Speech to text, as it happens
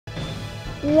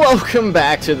Welcome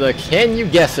back to the Can You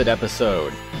Guess It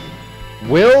episode.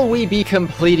 Will we be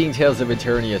completing Tales of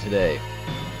Eternia today?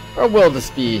 Or will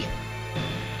this be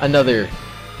another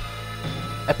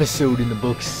episode in the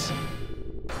books?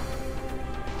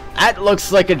 That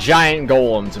looks like a giant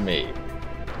golem to me.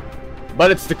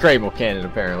 But it's the Kratos cannon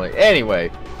apparently.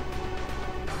 Anyway.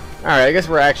 Alright, I guess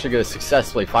we're actually going to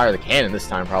successfully fire the cannon this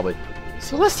time probably.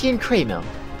 Celestian Kratos.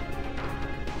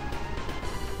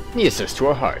 Near us to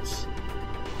our hearts.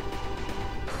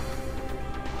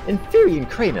 Inferior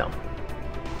Kratos.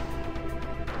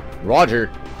 Roger.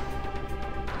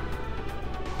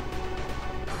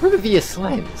 Rivius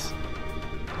Lens.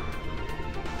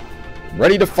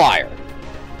 Ready to fire.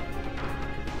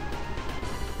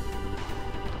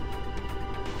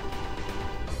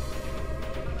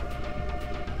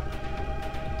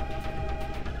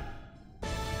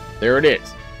 There it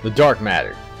is, the dark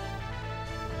matter.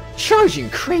 Charging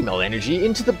Kratos energy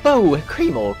into the bow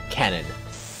Kratos cannon.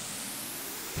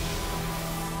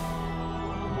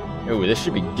 Ooh, this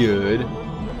should be good.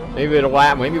 Maybe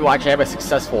it'll maybe we'll actually have a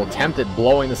successful attempt at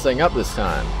blowing this thing up this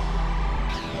time.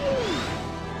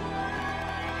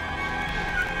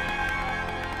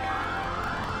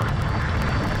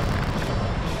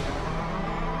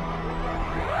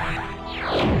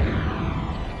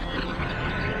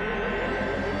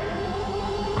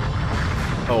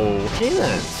 Okay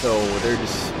then, so they're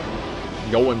just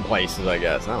going places, I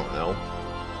guess. I don't know.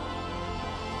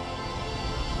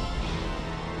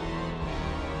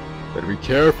 Better be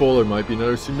careful, there might be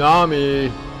another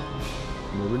tsunami.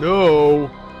 You never know.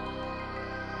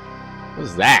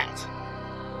 What's that?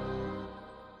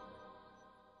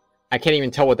 I can't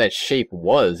even tell what that shape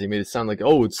was. They made it sound like,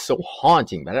 oh, it's so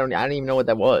haunting, but I don't even know what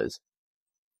that was.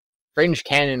 Strange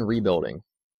cannon rebuilding.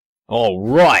 All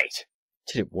right.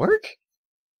 Did it work?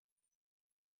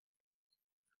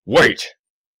 Wait!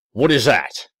 What is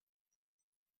that?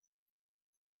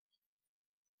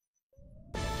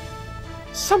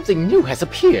 Something new has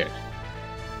appeared.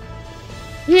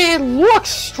 It looks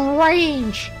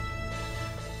strange.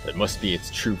 That must be its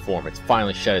true form. It's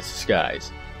finally shed its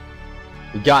disguise.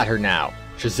 We got her now.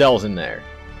 Chazelle's in there.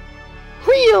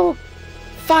 Wheel!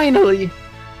 Finally!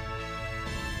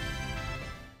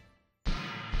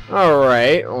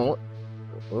 Alright.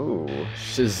 Ooh,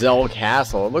 Chazelle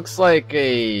Castle. It looks like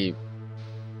a...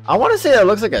 I want to say that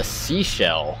looks like a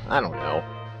seashell. I don't know.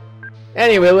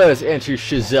 Anyway, let us enter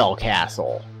Chazelle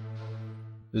Castle.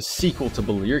 The sequel to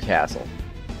Belir Castle.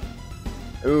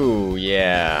 Ooh,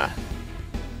 yeah.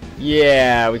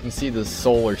 Yeah, we can see the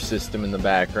solar system in the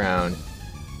background.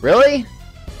 Really?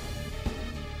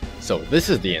 So this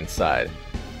is the inside.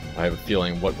 I have a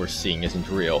feeling what we're seeing isn't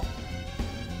real.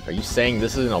 Are you saying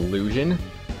this is an illusion?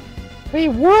 A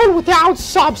world without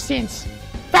substance!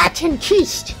 Fat and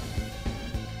kissed!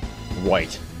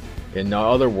 Right. In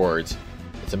other words,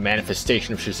 it's a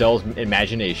manifestation of Chazelle's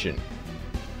imagination.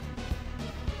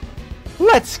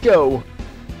 Let's go!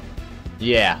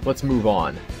 Yeah, let's move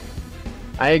on.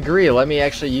 I agree, let me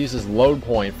actually use this load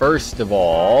point first of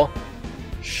all.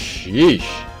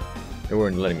 Sheesh. They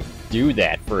weren't letting me do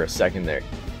that for a second there.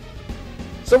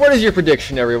 So what is your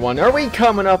prediction, everyone? Are we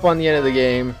coming up on the end of the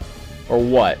game? Or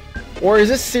what? Or is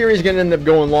this series going to end up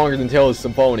going longer than Tales of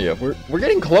Symphonia? We're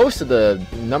getting close to the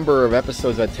number of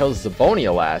episodes that Tales of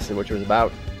Symphonia lasted, which was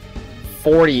about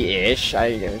 40-ish.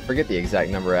 I forget the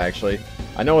exact number, actually.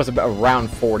 I know it's about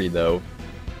around 40, though.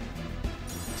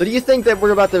 So do you think that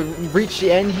we're about to reach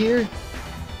the end here?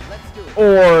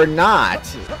 Or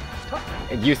not?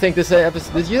 And do you think this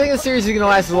episode... Do you think the series is going to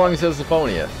last as long as Tales of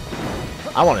Symphonia?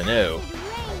 I want to know.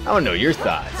 I want to know your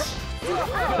thoughts.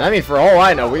 I mean, for all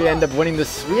I know, we end up winning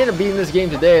this. We end up beating this game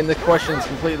today, and this question is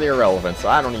completely irrelevant. So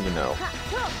I don't even know.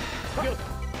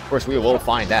 Of course, we will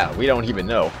find out. We don't even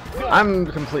know. I'm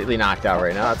completely knocked out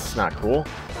right now. That's not cool.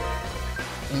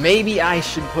 Maybe I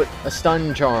should put a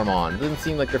stun charm on. Doesn't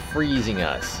seem like they're freezing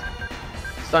us.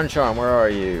 Stun charm, where are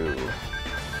you?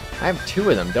 I have two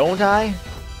of them, don't I?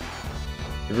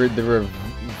 The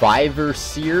Reviver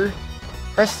Seer.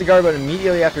 Press the guard button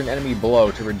immediately after an enemy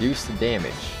blow to reduce the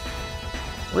damage.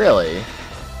 Really?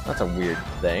 That's a weird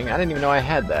thing. I didn't even know I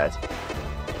had that.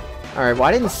 Alright, well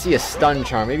I didn't see a stun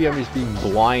charm. Maybe I'm just being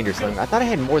blind or something. I thought I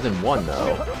had more than one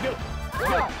though.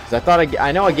 Because I thought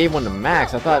I know I gave one to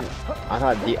Max. I thought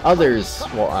the others,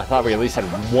 well, I thought we at least had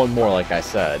one more like I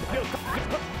said.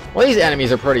 Well, these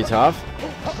enemies are pretty tough.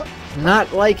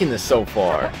 Not liking this so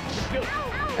far.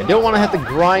 I don't want to have to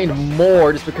grind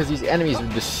more just because these enemies are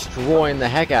destroying the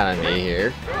heck out of me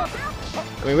here.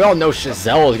 I mean, we all know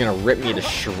Chazelle is going to rip me to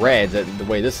shreds the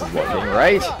way this is looking,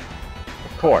 right?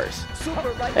 Of course.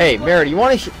 Hey, Merit, you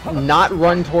want to not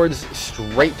run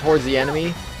straight towards the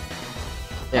enemy?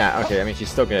 Yeah, okay, I mean, she's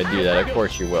still gonna do that. Of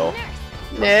course she will.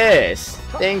 Yes,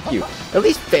 thank you. At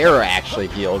least Farrah actually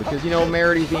healed, because, you know,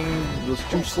 Merit was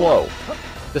too slow.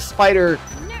 Despite her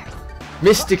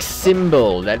mystic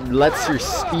symbol that lets her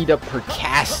speed up her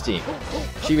casting,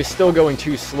 she was still going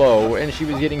too slow, and she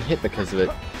was getting hit because of it.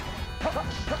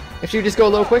 If she would just go a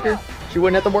little quicker, she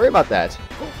wouldn't have to worry about that.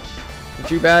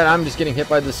 Too bad I'm just getting hit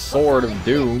by the Sword of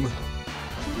Doom.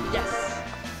 Yes.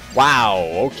 Wow,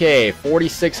 okay,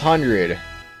 4,600.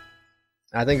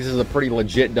 I think this is a pretty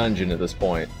legit dungeon at this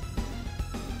point.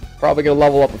 Probably gonna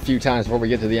level up a few times before we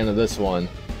get to the end of this one.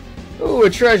 Ooh, a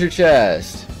treasure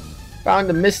chest! Found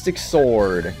a mystic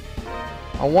sword.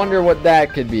 I wonder what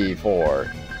that could be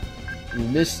for.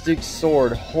 Mystic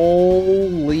sword.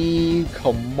 Holy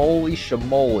camoli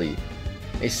shamoli.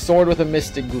 A sword with a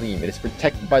mystic gleam. It is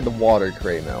protected by the water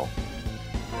Kratos.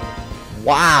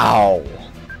 Wow!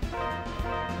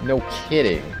 No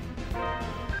kidding.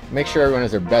 Make sure everyone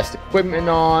has their best equipment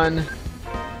on.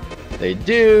 They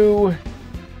do.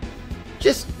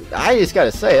 I just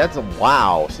gotta say, that's a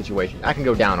wow situation. I can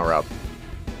go down or up.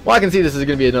 Well, I can see this is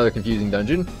gonna be another confusing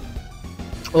dungeon.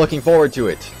 Looking forward to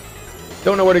it.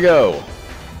 Don't know where to go.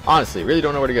 Honestly, really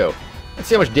don't know where to go. Let's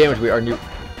see how much damage we are new.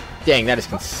 Dang, that is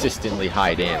consistently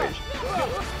high damage.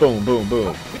 Boom, boom,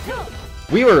 boom.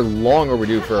 We were long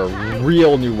overdue for a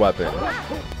real new weapon.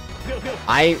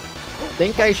 I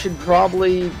think I should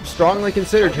probably strongly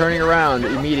consider turning around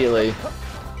immediately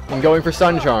and going for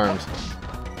Sun Charms.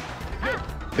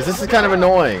 Because this is kind of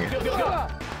annoying.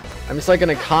 I'm just like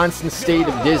in a constant state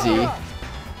of dizzy.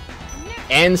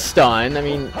 And stun. I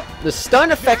mean, the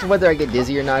stun affects whether I get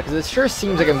dizzy or not, because it sure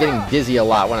seems like I'm getting dizzy a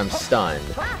lot when I'm stunned.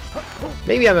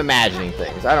 Maybe I'm imagining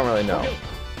things. I don't really know.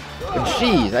 But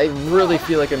jeez, I really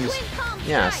feel like I'm just...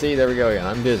 Yeah, see, there we go again.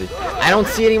 I'm dizzy. I don't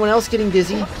see anyone else getting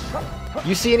dizzy.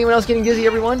 You see anyone else getting dizzy,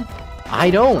 everyone? I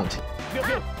don't.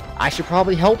 I should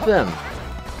probably help them.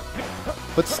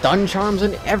 Put stun charms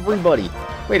on everybody.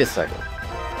 Wait a second.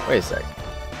 Wait a second.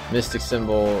 Mystic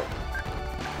symbol.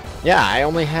 Yeah, I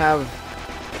only have...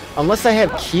 Unless I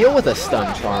have Keel with a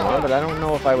stun charm on, but I don't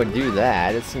know if I would do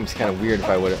that. It seems kind of weird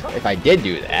if I did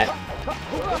do that.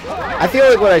 I feel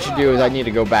like what I should do is I need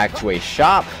to go back to a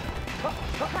shop.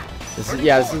 This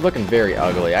is looking very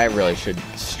ugly. I really should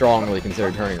strongly consider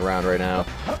turning around right now.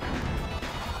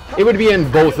 It would be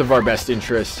in both of our best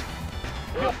interests.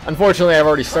 Unfortunately, I've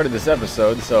already started this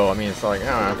episode, so I mean, it's like,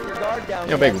 I don't know,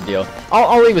 no big deal.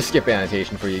 I'll leave a skip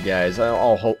annotation for you guys.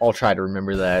 I'll try to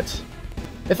remember that.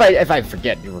 If I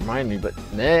forget, you remind me, but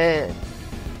nah.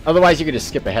 Otherwise, you could just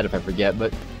skip ahead if I forget.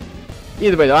 But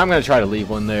either way, though, I'm gonna try to leave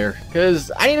one there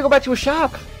because I need to go back to a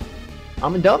shop.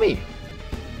 I'm a dummy.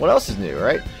 What else is new,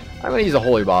 right? I'm gonna use a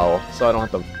holy bottle so I don't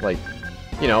have to, like,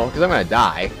 you know, because I'm gonna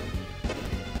die.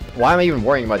 Why am I even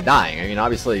worrying about dying? I mean,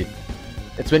 obviously,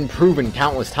 it's been proven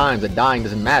countless times that dying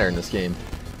doesn't matter in this game.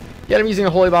 Yet I'm using a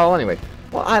holy bottle anyway.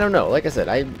 Well, I don't know. Like I said,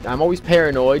 I'm always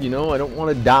paranoid, you know. I don't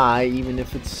want to die, even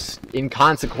if it's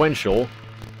inconsequential.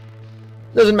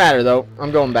 Doesn't matter, though.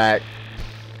 I'm going back.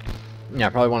 Yeah, I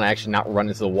probably want to actually not run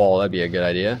into the wall. That'd be a good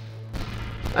idea.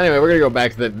 Anyway, we're going to go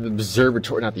back to the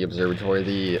observatory. Not the observatory,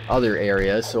 the other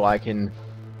area, so I can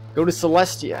go to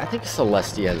Celestia. I think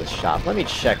Celestia has a shop. Let me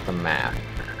check the map.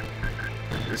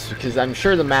 Because I'm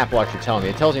sure the map will actually tell me.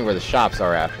 It tells me where the shops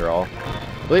are, after all.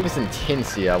 I believe it's in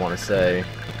Tinsia, I want to say.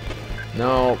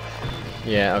 No.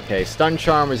 Yeah, okay. Stun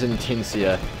Charm is in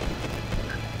Tinsia.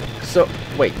 So,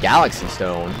 wait, Galaxy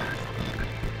Stone.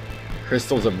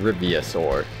 Crystals of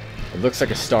Riviasaur. It looks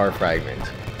like a star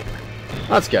fragment.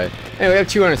 That's good. Anyway, we have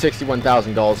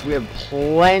 261,000 gold, so we have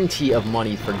plenty of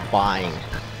money for buying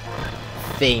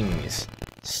things.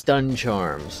 Stun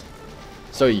Charms.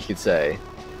 So you could say.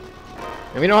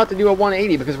 And we don't have to do a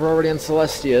 180 because we're already on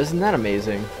Celestia. Isn't that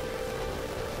amazing?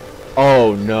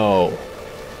 Oh no.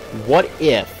 What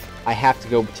if I have to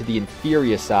go to the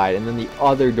inferior side and then the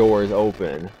other door is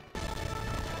open?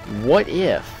 What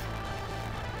if?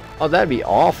 Oh, that'd be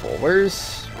awful.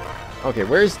 Where's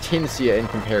Tinsia in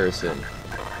comparison?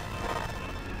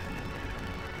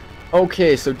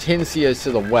 Okay, so Tinsia is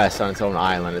to the west on its own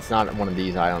island. It's not one of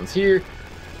these islands here.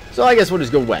 So I guess we'll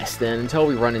just go west then until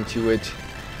we run into it.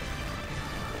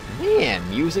 Man,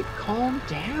 music, calm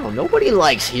down. Nobody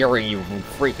likes hearing you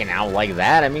freaking out like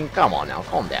that. I mean, come on now,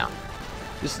 calm down.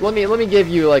 Just let me give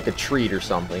you like a treat or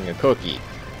something, a cookie.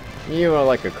 You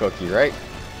like a cookie, right?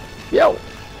 Yo.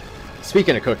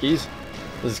 Speaking of cookies,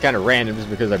 this is kind of random just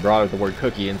because I brought up the word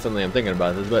cookie and suddenly I'm thinking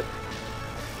about this, but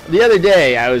the other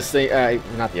day I was thinking,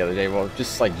 not the other day, well,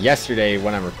 just like yesterday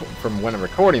when I'm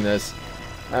recording this,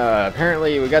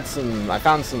 Apparently we got some, I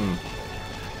found some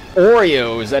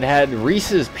Oreos that had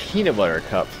Reese's Peanut Butter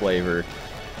Cup flavor.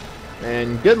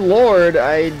 And good lord,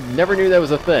 I never knew that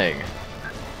was a thing.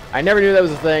 I never knew that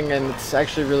was a thing, and it's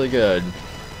actually really good.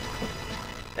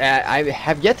 I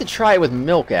have yet to try it with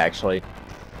milk, actually.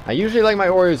 I usually like my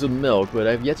Oreos with milk, but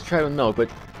I've yet to try it with milk. But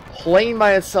plain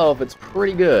by itself, it's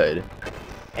pretty good.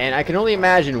 And I can only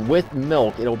imagine with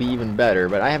milk, it'll be even better.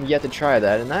 But I have yet to try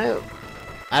that, and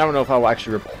I don't know if I will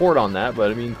actually report on that,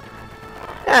 but I mean,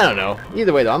 I don't know.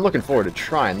 Either way, though, I'm looking forward to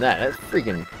trying that. The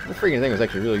freaking thing was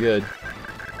actually really good.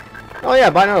 Oh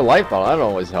yeah, buy another life bottle. That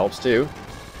always helps too.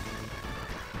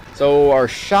 So our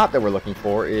shop that we're looking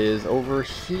for is over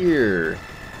here,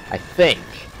 I think,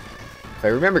 if I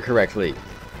remember correctly.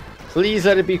 Please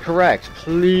let it be correct.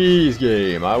 Please,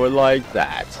 game. I would like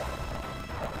that.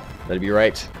 Let it be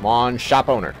right. Come on, shop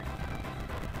owner.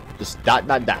 Just ...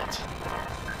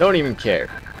 Don't even care.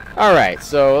 Alright,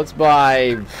 so let's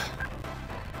buy...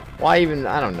 Why even...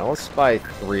 I don't know. Let's buy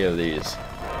 3 of these.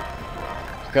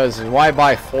 Because why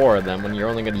buy 4 of them when you're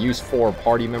only going to use 4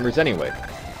 party members anyway?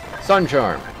 Sun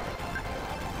Charm.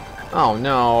 Oh,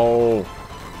 no.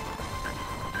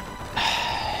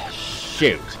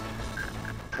 Shoot.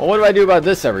 Well, what do I do about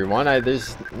this, everyone?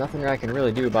 There's nothing I can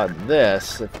really do about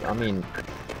this. I mean,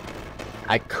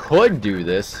 I could do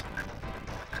this.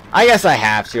 I guess I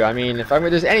have to. I mean, if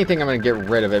there's anything I'm going to get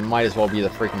rid of, it might as well be the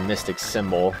freaking Mystic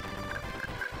Symbol.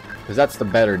 Because that's the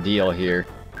better deal here.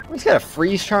 He's got a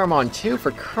freeze charm on too,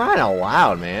 for crying out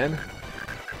loud, man.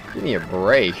 Give me a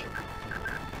break.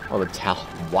 Oh, the towel.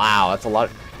 Wow, that's a lot.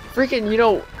 Freaking, you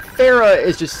know, Farah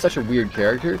is just such a weird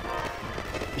character.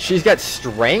 She's got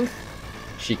strength,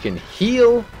 she can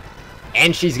heal,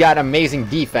 and she's got amazing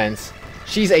defense.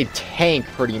 She's a tank,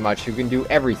 pretty much, who can do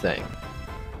everything.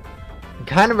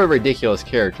 Kind of a ridiculous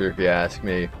character, if you ask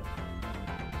me.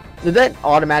 Did that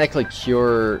automatically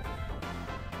cure...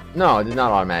 No, it did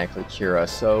not automatically cure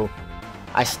us, so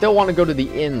I still want to go to the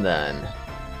inn then,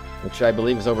 which I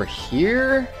believe is over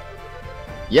here?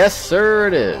 Yes, sir,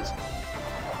 it is.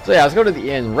 So yeah, let's go to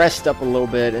the inn, rest up a little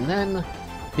bit, and then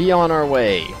be on our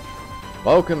way.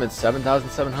 Welcome at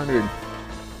 7,700.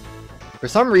 For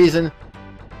some reason,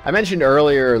 I mentioned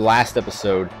earlier, last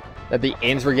episode, that the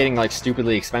inns were getting like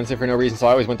stupidly expensive for no reason, so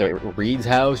I always went to Reed's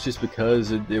house just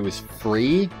because it was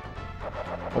free.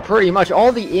 Well, pretty much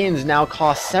all the inns now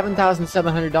cost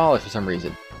 $7,700 for some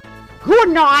reason. Good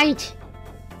night!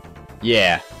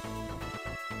 Yeah.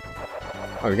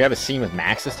 Oh, we're gonna have a scene with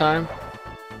Max this time?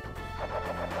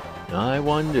 I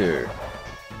wonder.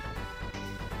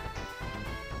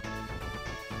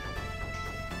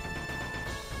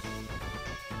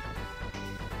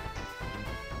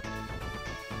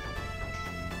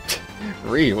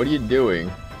 Reed, what are you doing?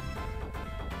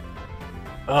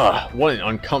 Ugh, what an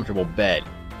uncomfortable bed.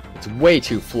 It's way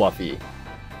too fluffy.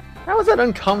 How is that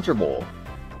uncomfortable?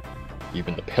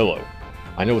 Even the pillow.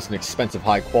 I know it's an expensive,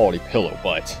 high-quality pillow,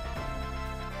 but...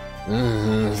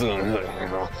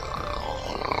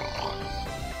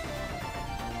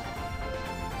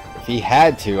 If he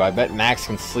had to, I bet Max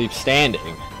can sleep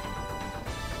standing.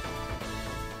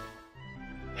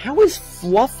 How is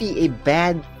fluffy a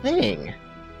bad thing?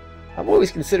 I've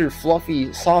always considered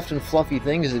fluffy, soft and fluffy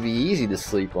things to be easy to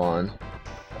sleep on.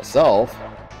 Myself.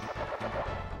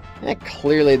 And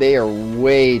clearly they are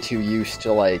way too used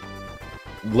to, like,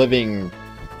 living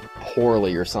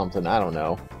poorly or something. I don't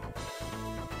know.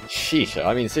 Sheesh.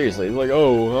 I mean, seriously. It's like,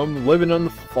 oh, I'm living on the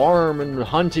farm and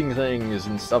hunting things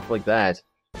and stuff like that.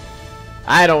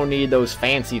 I don't need those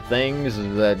fancy things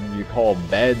that you call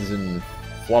beds and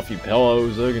fluffy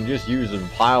pillows. I can just use a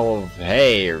pile of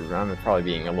hay, or I'm probably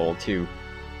being a little too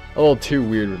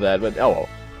weird with that, but oh well.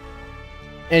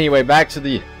 Anyway, back to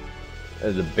the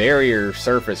barrier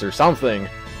surface or something.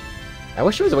 I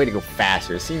wish there was a way to go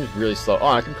faster. It seems really slow. Oh,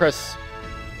 I can press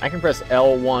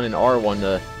L1 and R1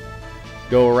 to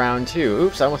go around too.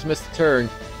 Oops, I almost missed the turn.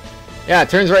 Yeah, it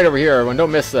turns right over here, everyone.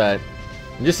 Don't miss that.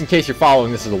 And just in case you're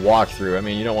following this as a walkthrough, I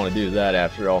mean, you don't want to do that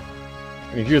after all.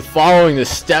 I mean, if you're following this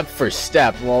step for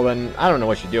step, well then, I don't know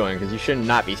what you're doing, because you should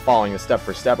not be following this step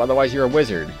for step, otherwise you're a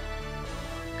wizard.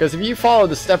 Because if you follow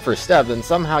the step for step, then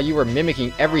somehow you are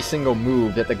mimicking every single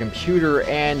move that the computer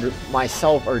and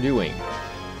myself are doing.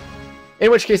 In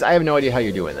which case, I have no idea how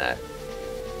you're doing that.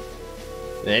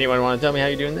 Does anyone want to tell me how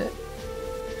you're doing that?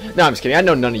 No, I'm just kidding. I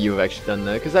know none of you have actually done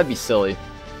that, because that'd be silly.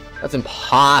 That's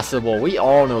impossible. We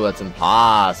all know that's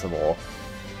impossible.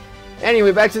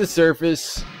 Anyway, back to the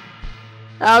surface.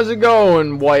 How's it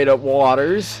going, White Up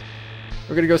Waters?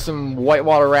 We're gonna go some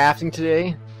whitewater rafting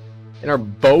today in our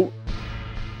boat.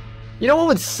 You know what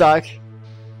would suck?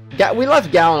 We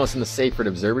left Galanos in the Sacred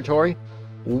Observatory,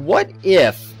 What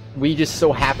if we just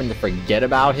so happen to forget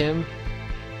about him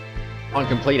on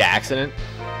complete accident?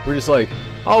 We're just like,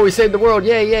 oh, we saved the world,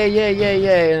 yay, yay, yay, yay,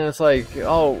 yay, and it's like,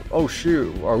 oh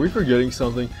shoot, are we forgetting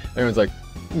something? Everyone's like,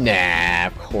 nah,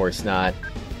 of course not.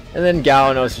 And then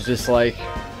Galanos is just like,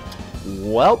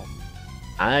 well,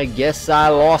 I guess I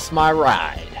lost my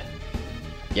ride.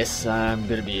 Guess I'm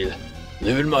gonna be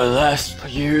living my last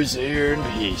years here in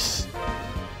peace.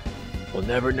 We'll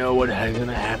never know what is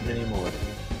gonna happen anymore.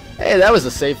 Hey, that was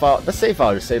the save file. The save file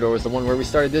I just saved over was the one where we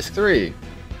started disc 3.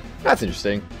 That's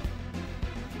interesting.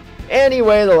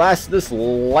 Anyway, this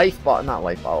holy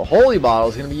bottle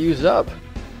is gonna be used up.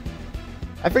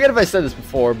 I forget if I said this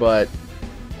before, but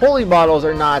holy bottles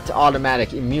are not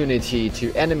automatic immunity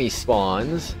to enemy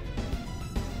spawns.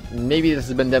 Maybe this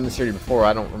has been demonstrated before,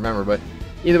 I don't remember, but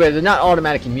either way, they're not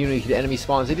automatic immunity to enemy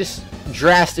spawns. They just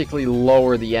drastically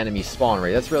lower the enemy spawn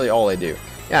rate. That's really all they do.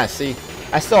 Yeah, see,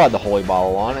 I still had the holy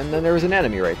bottle on, and then there was an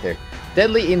enemy right there.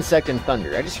 Deadly Insect and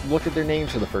Thunder. I just looked at their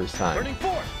names for the first time.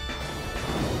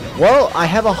 Well, I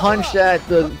have a hunch that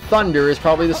the Thunder is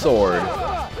probably the sword.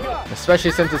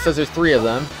 Especially since it says there's 3 of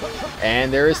them.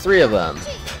 And there is 3 of them.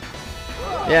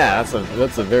 Yeah,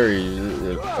 that's a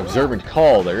very observant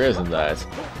call there, isn't that?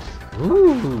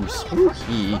 Ooh,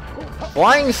 spooky.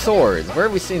 Flying swords. Where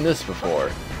have we seen this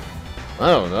before? I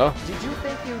don't know. Did you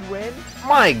think you'd win?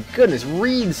 My goodness,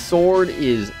 Reed's sword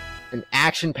is an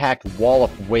action-packed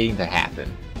wallop waiting to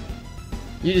happen.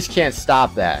 You just can't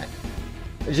stop that.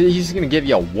 He's just gonna give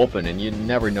you a whooping, and you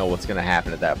never know what's gonna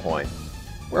happen at that point.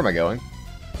 Where am I going?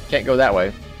 Can't go that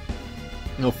way.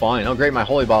 No, fine. Oh, great, my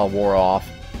holy bottle wore off.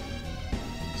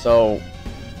 So,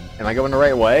 am I going the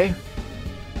right way?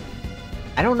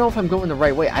 I don't know if I'm going the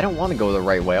right way. I don't want to go the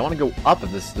right way. I want to go up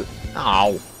if this is the...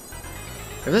 Ow.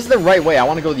 If this is the right way, I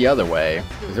want to go the other way.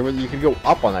 Because you can go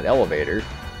up on that elevator.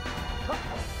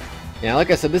 Yeah,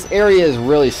 like I said, this area is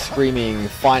really screaming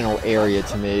final area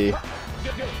to me.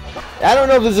 I don't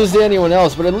know if this is to anyone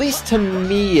else, but at least to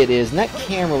me it is. And that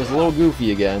camera was a little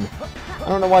goofy again. I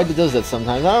don't know why it does that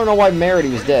sometimes. I don't know why Merity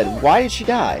was dead. Why did she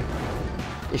die?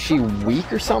 Is she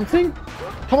weak or something?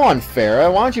 Come on,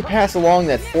 Farah. Why don't you pass along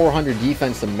that 400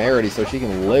 defense to Merity so she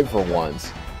can live for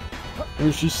once? I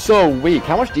mean, she's so weak.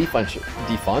 How much defense?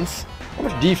 How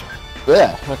much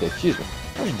okay, excuse me.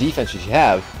 How much defense should she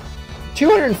have?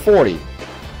 240.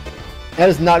 That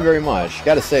is not very much.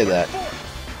 Gotta say that.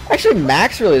 Actually,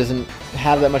 Max really doesn't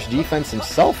have that much defense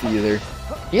himself either.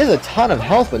 He has a ton of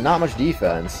health, but not much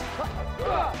defense.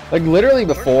 Like, literally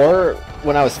before,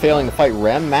 when I was failing to fight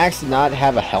Rem, Max did not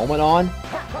have a helmet on.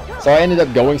 So I ended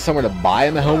up going somewhere to buy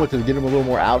him a helmet to get him a little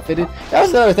more outfitted. That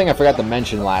was another thing I forgot to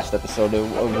mention last episode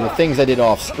of the things I did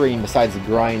off screen besides the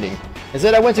grinding. Is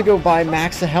that I went to go buy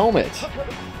Max a helmet.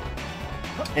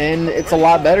 And it's a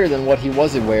lot better than what he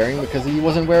wasn't wearing because he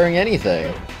wasn't wearing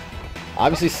anything.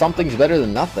 Obviously something's better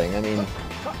than nothing. I mean,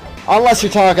 unless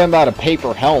you're talking about a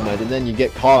paper helmet and then you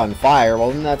get caught on fire, well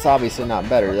then that's obviously not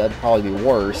better. That'd probably be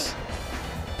worse.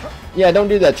 Yeah, don't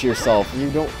do that to yourself.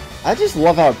 You don't... I just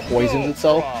love how it poisons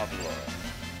itself.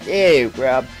 Hey,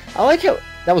 grab. I like how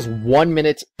that was 1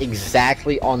 minute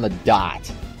exactly on the dot.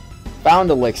 Found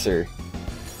elixir.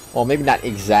 Well, maybe not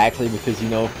exactly because, you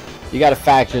know, you gotta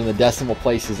factor in the decimal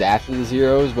places after the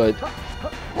zeros, but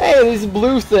hey, these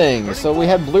blue things. So we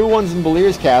have blue ones in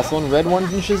Balir's castle and red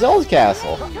ones in Chazelle's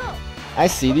castle. I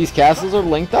see these castles are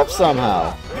linked up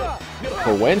somehow.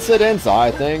 Coincidence?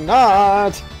 I think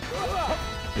not.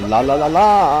 La la la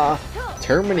la.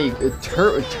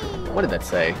 What did that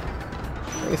say? I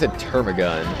think it said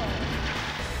Termagun.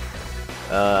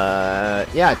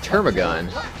 Yeah,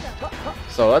 Termagun.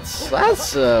 So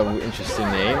that's an interesting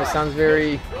name. It sounds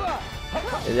very...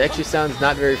 It actually sounds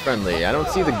not very friendly. I don't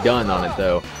see the gun on it,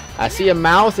 though. I see a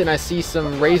mouth and I see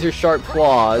some razor-sharp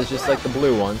claws, just like the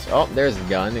blue ones. Oh, there's the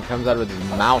gun. It comes out of his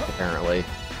mouth, apparently.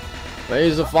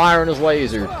 Laser fire in his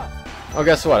laser. Oh,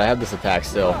 guess what? I have this attack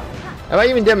still. Have I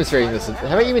even demonstrated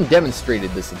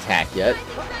this attack yet?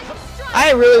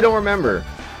 I really don't remember.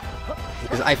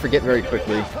 Because I forget very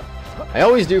quickly. I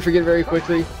always do forget very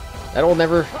quickly. That will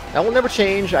never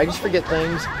change. I just forget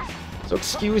things. So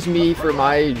excuse me for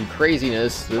my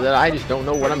craziness that I just don't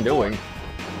know what I'm doing.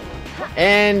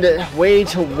 And way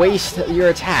to waste your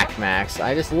attack, Max.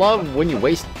 I just love when you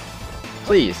waste...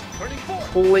 Please.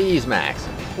 Please, Max.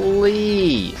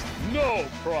 Please. No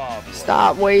problem.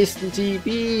 Stop wasting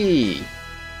TP.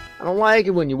 I don't like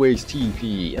it when you waste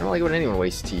TP. I don't like it when anyone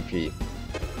wastes TP.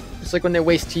 Just like when they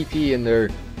waste TP and they're...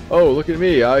 Oh, look at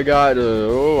me. I got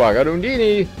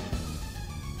Undini.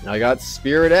 I got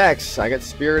Spirit X. I got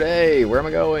Spirit A. Where am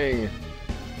I going?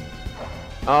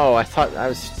 Oh, I thought I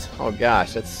was... Oh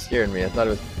gosh, that scared me. I thought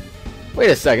it was... Wait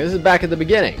a second, this is back at the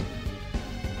beginning.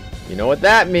 You know what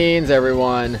that means,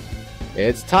 everyone.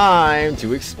 It's time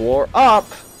to explore up.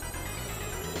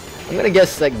 I'm gonna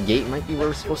guess that gate might be where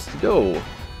we're supposed to go.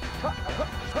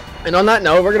 And on that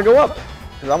note, we're gonna go up,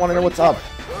 because I want to know what's up.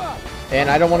 And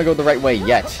I don't want to go the right way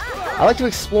yet. I like to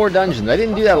explore dungeons. I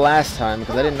didn't do that last time,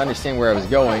 because I didn't understand where I was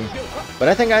going. But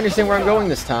I think I understand where I'm going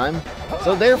this time.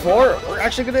 So therefore, we're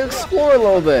actually gonna explore a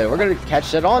little bit. We're gonna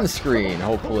catch that on screen,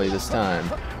 hopefully, this time.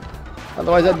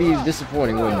 Otherwise, that'd be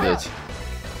disappointing, wouldn't it?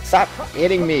 Stop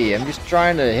hitting me. I'm just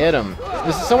trying to hit him.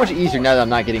 This is so much easier now that I'm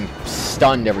not getting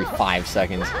stunned every 5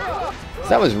 seconds.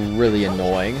 That was really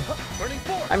annoying.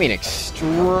 I mean,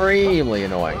 extremely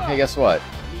annoying. Hey, guess what?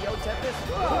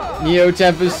 Neo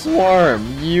Tempest Swarm.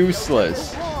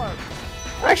 Useless.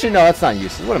 Actually, no, that's not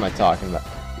useless. What am I talking about?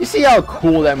 You see how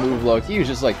cool that move looked? He was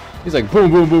just like, he's like,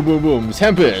 boom, boom, boom, boom, boom.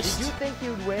 Tempest. Did you think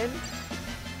you'd win?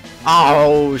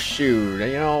 Oh, shoot.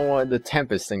 You know what? The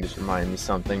Tempest thing just reminded me of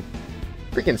something.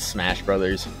 Freaking Smash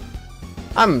Brothers.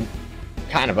 I'm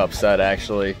kind of upset,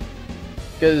 actually.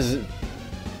 Because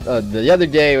the other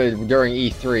day during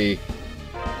E3,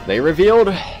 they revealed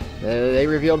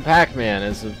Pac-Man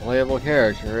as a playable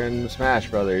character in Smash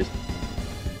Brothers.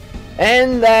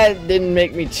 And that didn't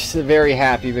make me very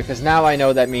happy, because now I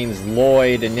know that means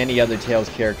Lloyd and any other Tails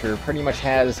character pretty much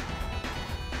has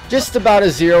just about a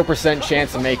 0%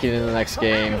 chance of making it in the next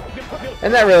game.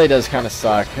 And that really does kind of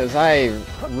suck, because I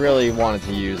really wanted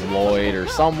to use Lloyd or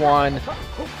someone.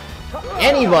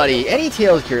 Anybody, any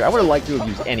Tails character. I would have liked to have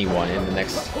used anyone in the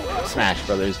next Smash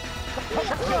Brothers.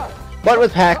 But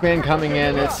with Pac-Man coming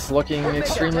in, it's looking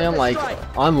extremely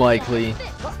unlikely.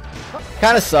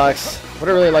 Kind of sucks. Would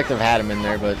have really liked to have had him in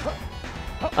there, but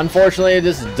unfortunately, it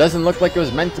just doesn't look like it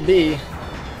was meant to be.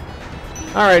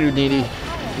 Alright, Houdini.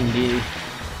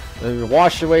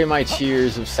 Wash away my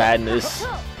tears of sadness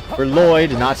for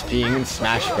Lloyd not being in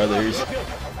Smash Brothers.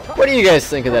 What do you guys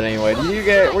think of that anyway?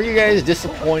 Were you guys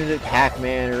disappointed at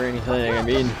Pac-Man or anything? I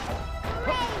mean,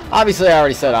 obviously I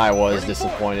already said I was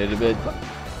disappointed a bit.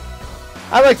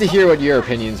 I'd like to hear what your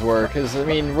opinions were, because, I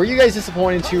mean, were you guys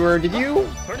disappointed too, or did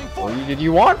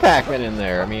you want Pac-Man in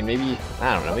there? I mean, maybe,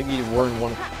 I don't know, maybe you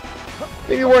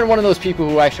weren't one of those people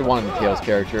who actually wanted the Tails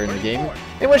character in the game.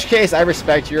 In which case, I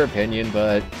respect your opinion,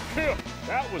 but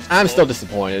I'm still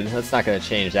disappointed. That's not going to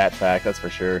change that fact, that's for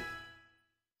sure.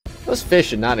 Those fish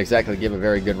should not exactly give a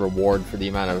very good reward for the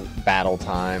amount of battle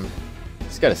time.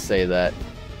 Just gotta say that.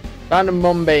 Found a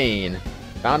Mumbane.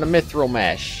 Found a Mithril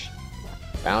Mesh.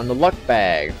 Found a Luck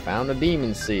Bag. Found a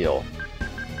Demon Seal.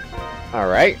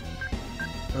 Alright.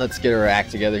 Let's get our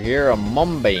act together here. A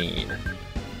Mumbane.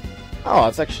 Oh,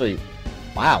 that's actually...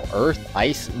 Wow. Earth,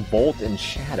 Ice, Bolt, and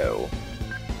Shadow.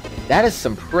 That is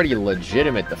some pretty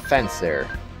legitimate defense there.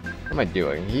 What am I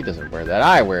doing? He doesn't wear that.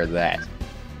 I wear that.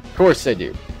 Of course I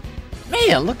do.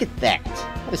 Man, look at that.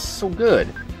 That is so good.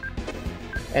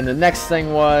 And the next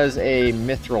thing was a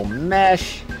Mithril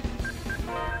Mesh.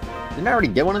 Didn't I already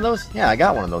get one of those? Yeah, I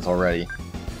got one of those already.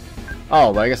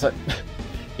 Oh, but I guess I...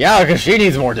 Yeah, because she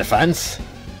needs more defense.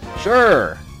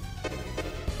 Sure.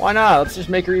 Why not? Let's just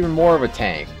make her even more of a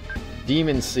tank.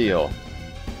 Demon Seal.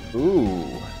 Ooh.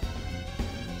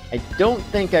 I don't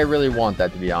think I really want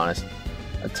that, to be honest.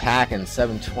 Attack and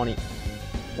 720.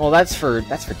 Well, that's for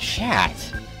chat.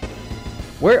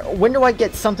 When do I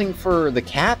get something for the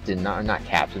captain? Not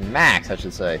captain. Max, I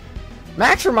should say.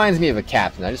 Max reminds me of a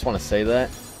captain. I just want to say that.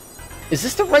 Is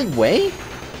this the right way?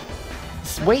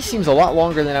 This way seems a lot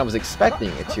longer than I was expecting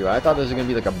it to. I thought there was going to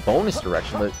be like a bonus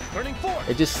direction, but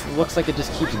it just looks like it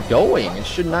just keeps going. It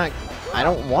should not... I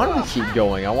don't want it to keep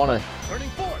going. I want to...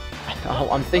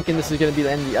 I'm thinking this is going to be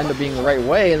the end up being the right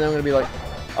way, and then I'm going to be like,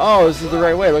 oh, this is the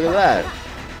right way. Look at that.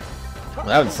 Well,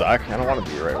 that would suck. I don't want it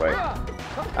to be the right way.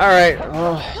 Alright,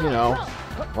 well, you know,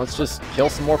 let's just kill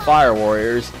some more Fire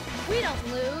Warriors. We don't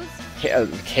lose.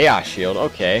 Chaos Shield,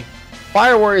 okay.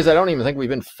 Fire Warriors I don't even think we've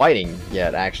been fighting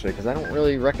yet, actually, because I don't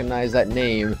really recognize that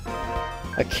name.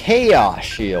 A Chaos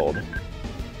Shield.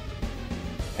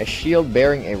 A shield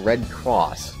bearing a red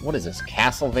cross. What is this,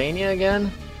 Castlevania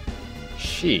again?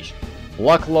 Sheesh.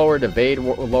 Luck lowered, evade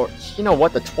lower. You know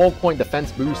what, the 12-point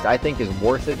defense boost I think is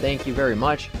worth it, thank you very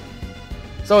much.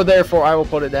 So therefore, I will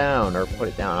put it down, or put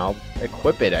it down. I'll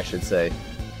equip it, I should say.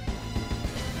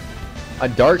 A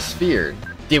Dark Sphere.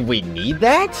 Did we need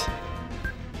that?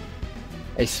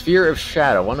 A Sphere of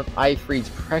Shadow, one of Ifrit's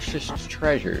precious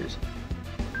treasures.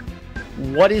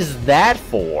 What is that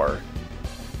for?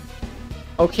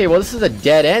 Okay, well this is a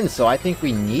dead end, so I think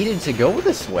we needed to go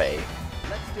this way.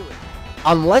 Let's do it.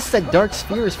 Unless that Dark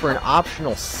Sphere is for an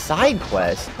optional side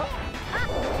quest.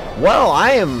 Well,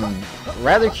 I am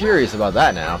rather curious about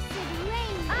that now.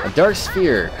 A dark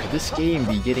sphere. Could this game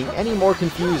be getting any more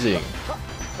confusing?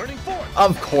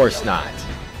 Of course not.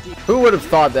 Who would have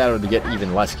thought that would get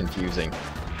even less confusing?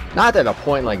 Not at a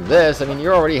point like this. I mean,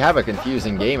 you already have a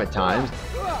confusing game at times.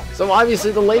 So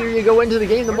obviously, the later you go into the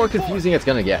game, the more confusing it's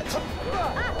gonna get.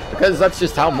 Because that's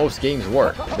just how most games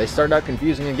work. They start out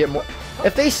confusing and get more...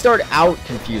 If they start out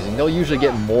confusing, they'll usually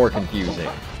get more confusing.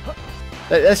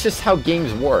 That's just how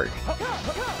games work.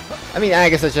 I mean, I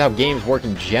guess that's just how games work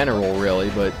in general, really,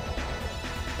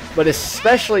 but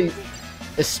especially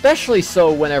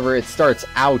so whenever it starts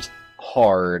out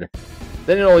hard,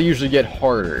 then it'll usually get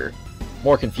harder.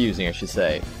 More confusing, I should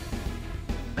say.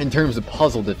 In terms of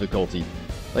puzzle difficulty.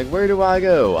 Like, where do I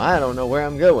go? I don't know where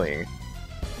I'm going.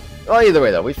 Well, either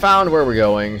way, though, we found where we're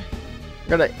going.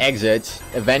 We're gonna exit,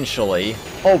 eventually,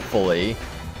 hopefully.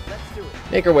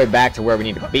 Make our way back to where we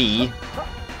need to be.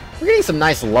 We're getting some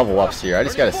nice level ups here, I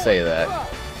just gotta say that.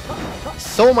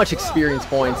 So much experience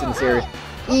points in this area.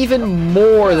 Even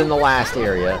more than the last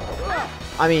area.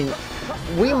 I mean,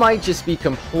 we might just be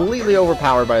completely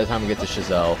overpowered by the time we get to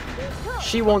Chazelle.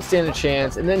 She won't stand a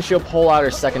chance, and then she'll pull out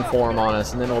her second form on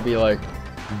us, and then we'll be like,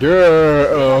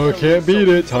 duh, can't beat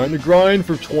it, time to grind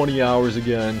for 20 hours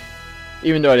again.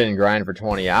 Even though I didn't grind for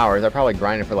 20 hours, I probably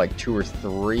grinded for like 2 or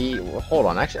 3. Well, hold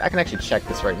on, actually, I can actually check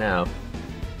this right now.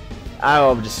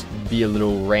 I'll just be a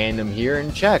little random here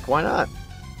and check, why not?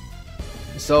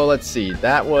 So let's see,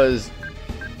 that was...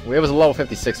 It was a level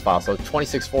 56 file, so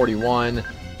 2641.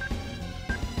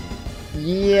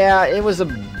 Yeah, it was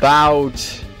about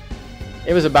 2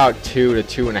 to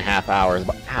 2.5 hours.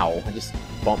 But ow, I just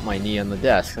bumped my knee on the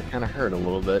desk. That kind of hurt a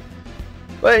little bit.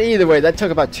 But either way, that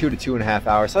took about 2 to 2.5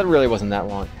 hours, so that really wasn't that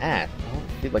long. I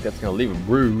feel like that's gonna leave a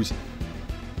bruise.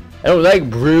 I don't like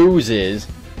bruises.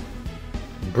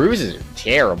 Bruises are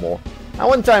terrible. I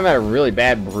one time had a really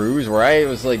bad bruise where I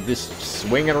was like just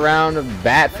swinging around a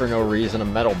bat for no reason, a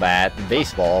metal bat,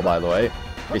 baseball by the way,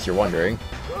 in case you're wondering.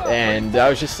 And I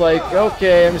was just like,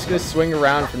 okay, I'm just gonna swing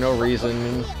around for no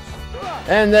reason.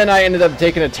 And then I ended up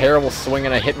taking a terrible swing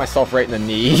and I hit myself right in the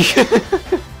knee.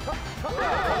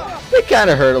 It kind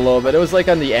of hurt a little bit. It was like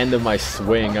on the end of my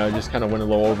swing. I just kind of went a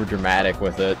little over dramatic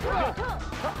with it.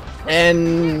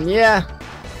 And yeah.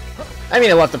 I mean,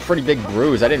 it left a pretty big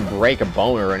bruise. I didn't break a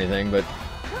bone or anything, but...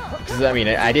 Cause, I mean,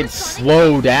 I did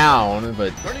slow down,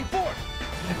 but...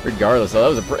 Regardless,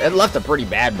 so that was it left a pretty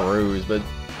bad bruise, but...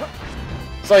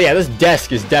 So yeah, this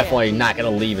desk is definitely not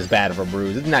going to leave as bad of a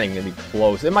bruise. It's not even going to be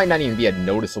close. It might not even be a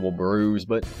noticeable bruise,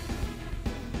 but...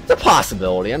 It's a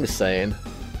possibility, I'm just saying.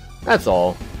 That's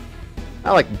all.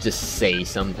 I like to just say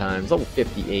sometimes. Level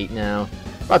 58 now.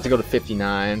 About to go to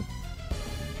 59.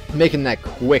 Making that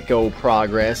quicko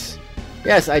progress.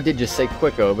 Yes, I did just say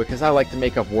quicko because I like to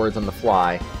make up words on the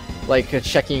fly. Like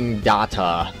checking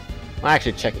data. Well,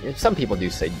 actually, checking. Some people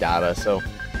do say data, so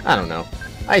I don't know.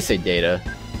 I say data.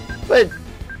 But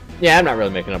yeah, I'm not really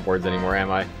making up words anymore,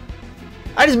 am I?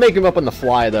 I just make them up on the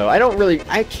fly, though. I'm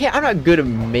not good at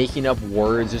making up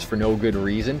words just for no good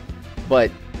reason. But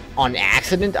on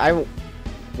accident,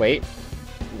 Wait,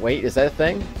 is that a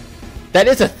thing? That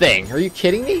is a thing! Are you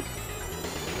kidding me?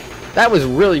 That was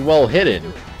really well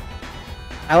hidden.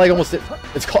 I like almost...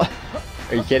 It's called...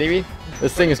 Are you kidding me?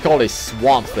 This thing is called a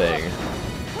swamp thing.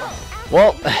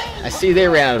 Well, I see they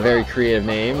ran out of very creative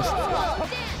names.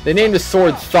 They named the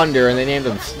sword Thunder, and they named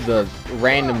the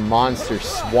random monster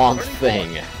Swamp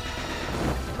Thing.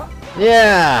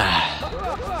 Yeah.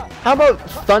 How about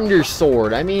Thunder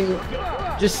Sword? I mean,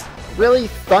 just... Really?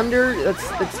 Thunder?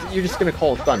 You're just gonna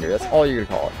call it Thunder. That's all you're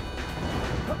gonna call it.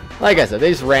 Like I said,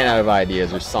 they just ran out of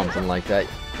ideas or something like that.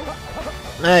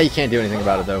 You can't do anything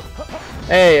about it though.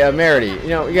 Hey, Merity, you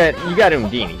know, you got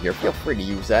Undini here. Feel free to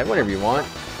use that whenever you want.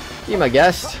 Be my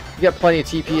guest. You got plenty of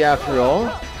TP after all.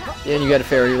 And you got a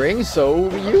fairy ring, so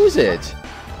use it.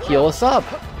 Heal us up.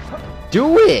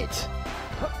 Do it!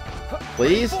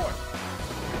 Please?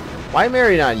 Why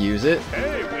Mary not use it?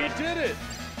 Hey, we did it!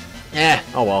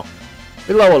 Oh well.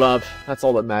 We leveled up. That's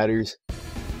all that matters.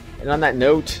 And on that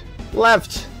note,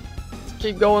 left! Let's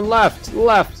keep going left!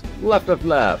 Left! Left, left,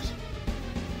 left!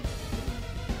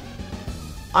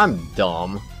 I'm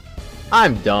dumb.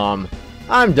 I'm dumb.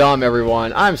 I'm dumb,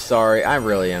 everyone. I'm sorry. I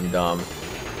really am dumb.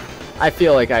 I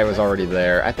feel like I was already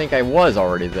there. I think I was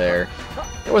already there.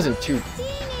 It wasn't too...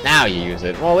 Now you use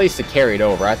it. Well, at least it carried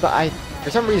over. For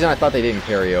some reason, I thought they didn't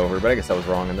carry over, but I guess I was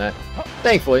wrong in that.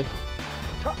 Thankfully.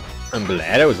 I'm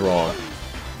glad I was wrong.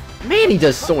 Man, he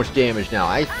does so much damage now.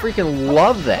 I freaking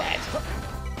love that.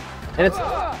 And it's...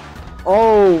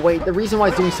 Oh, wait. The reason why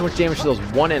it's doing so much damage to those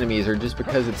one enemies are just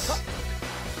because it's...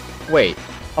 Wait.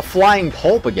 A flying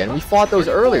pulp again? We fought those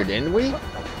earlier, didn't we?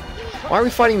 Why are we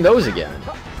fighting those again?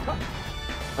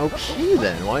 Okay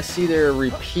then, well I see they're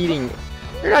repeating...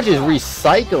 They're not just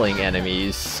recycling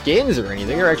enemies, skins or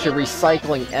anything, they're actually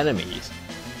recycling enemies.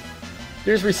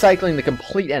 They're just recycling the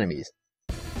complete enemies.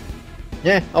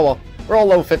 Yeah, oh well, we're all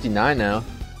level 59 now.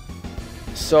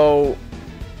 So...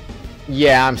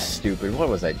 Yeah, I'm stupid, what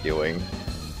was I doing?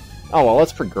 Oh well,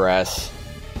 let's progress.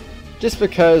 Just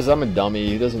because I'm a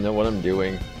dummy who doesn't know what I'm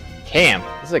doing. Camp!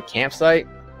 This is a campsite?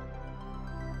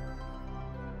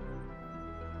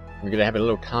 We're gonna have a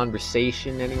little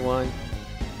conversation, anyone?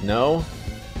 No?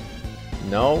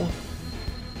 No?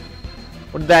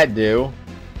 What did that do?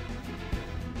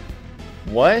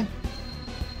 What?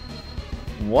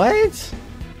 What?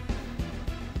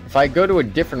 If I go to a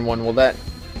different one, will that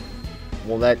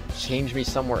change me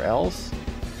somewhere else?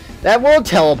 That will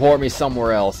teleport me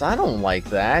somewhere else. I don't like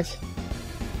that.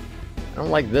 I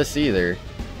don't like this either.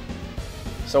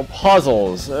 So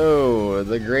puzzles. Oh,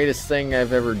 the greatest thing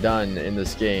I've ever done in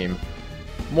this game.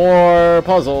 More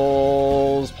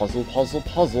puzzles.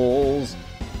 Puzzles.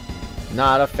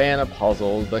 Not a fan of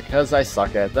puzzles because I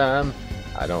suck at them.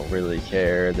 I don't really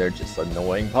care. They're just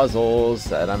annoying puzzles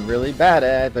that I'm really bad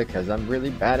at because I'm really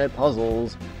bad at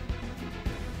puzzles.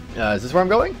 Is this where I'm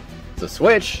going? It's a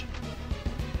switch.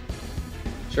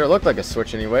 Sure, it looked like a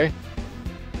switch anyway.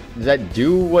 Does that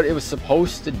do what it was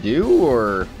supposed to do,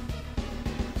 or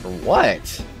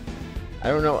what? I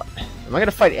don't know. Am I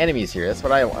gonna fight enemies here? That's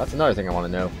another thing I want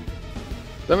to know.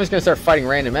 So I'm just gonna start fighting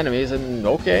random enemies, and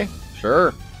okay,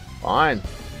 sure, fine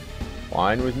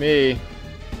with me.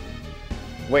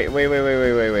 Wait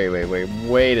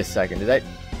a second.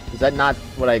 Is that not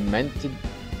what I meant to?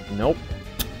 Nope.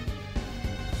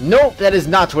 Nope, that is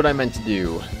not what I meant to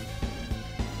do.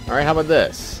 All right, how about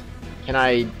this? Can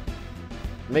I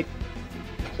make?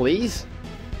 Please?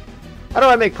 How do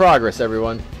I make progress,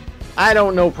 everyone? I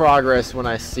don't know progress when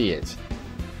I see it.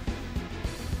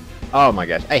 Oh my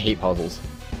gosh, I hate puzzles.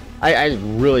 I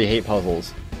really hate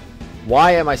puzzles.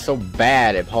 Why am I so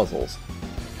bad at puzzles?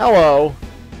 Hello?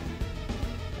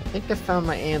 I think I found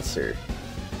my answer.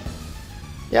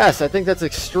 Yes, I think that's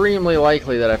extremely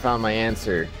likely that I found my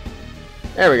answer.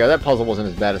 There we go, that puzzle wasn't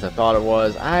as bad as I thought it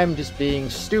was. I'm just being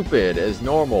stupid as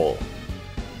normal.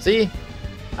 See?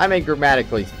 I make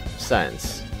grammatically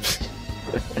sense.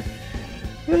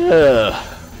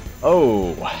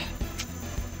 Oh.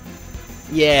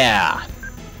 Yeah.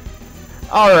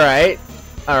 Alright.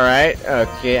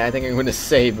 Okay, I think I'm going to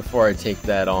save before I take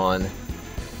that on.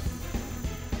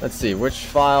 Let's see, which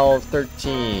file?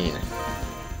 13.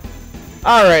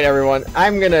 Alright, everyone.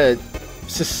 I'm going to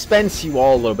suspense you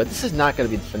all a little bit. This is not going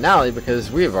to be the finale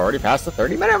because we have already passed the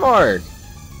 30-minute mark.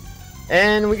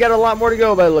 And we got a lot more to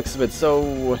go by the looks of it,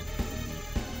 so...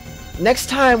 Next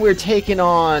time we're taking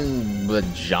on the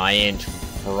giant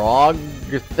frog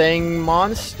thing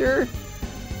monster?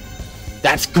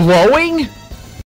 That's glowing?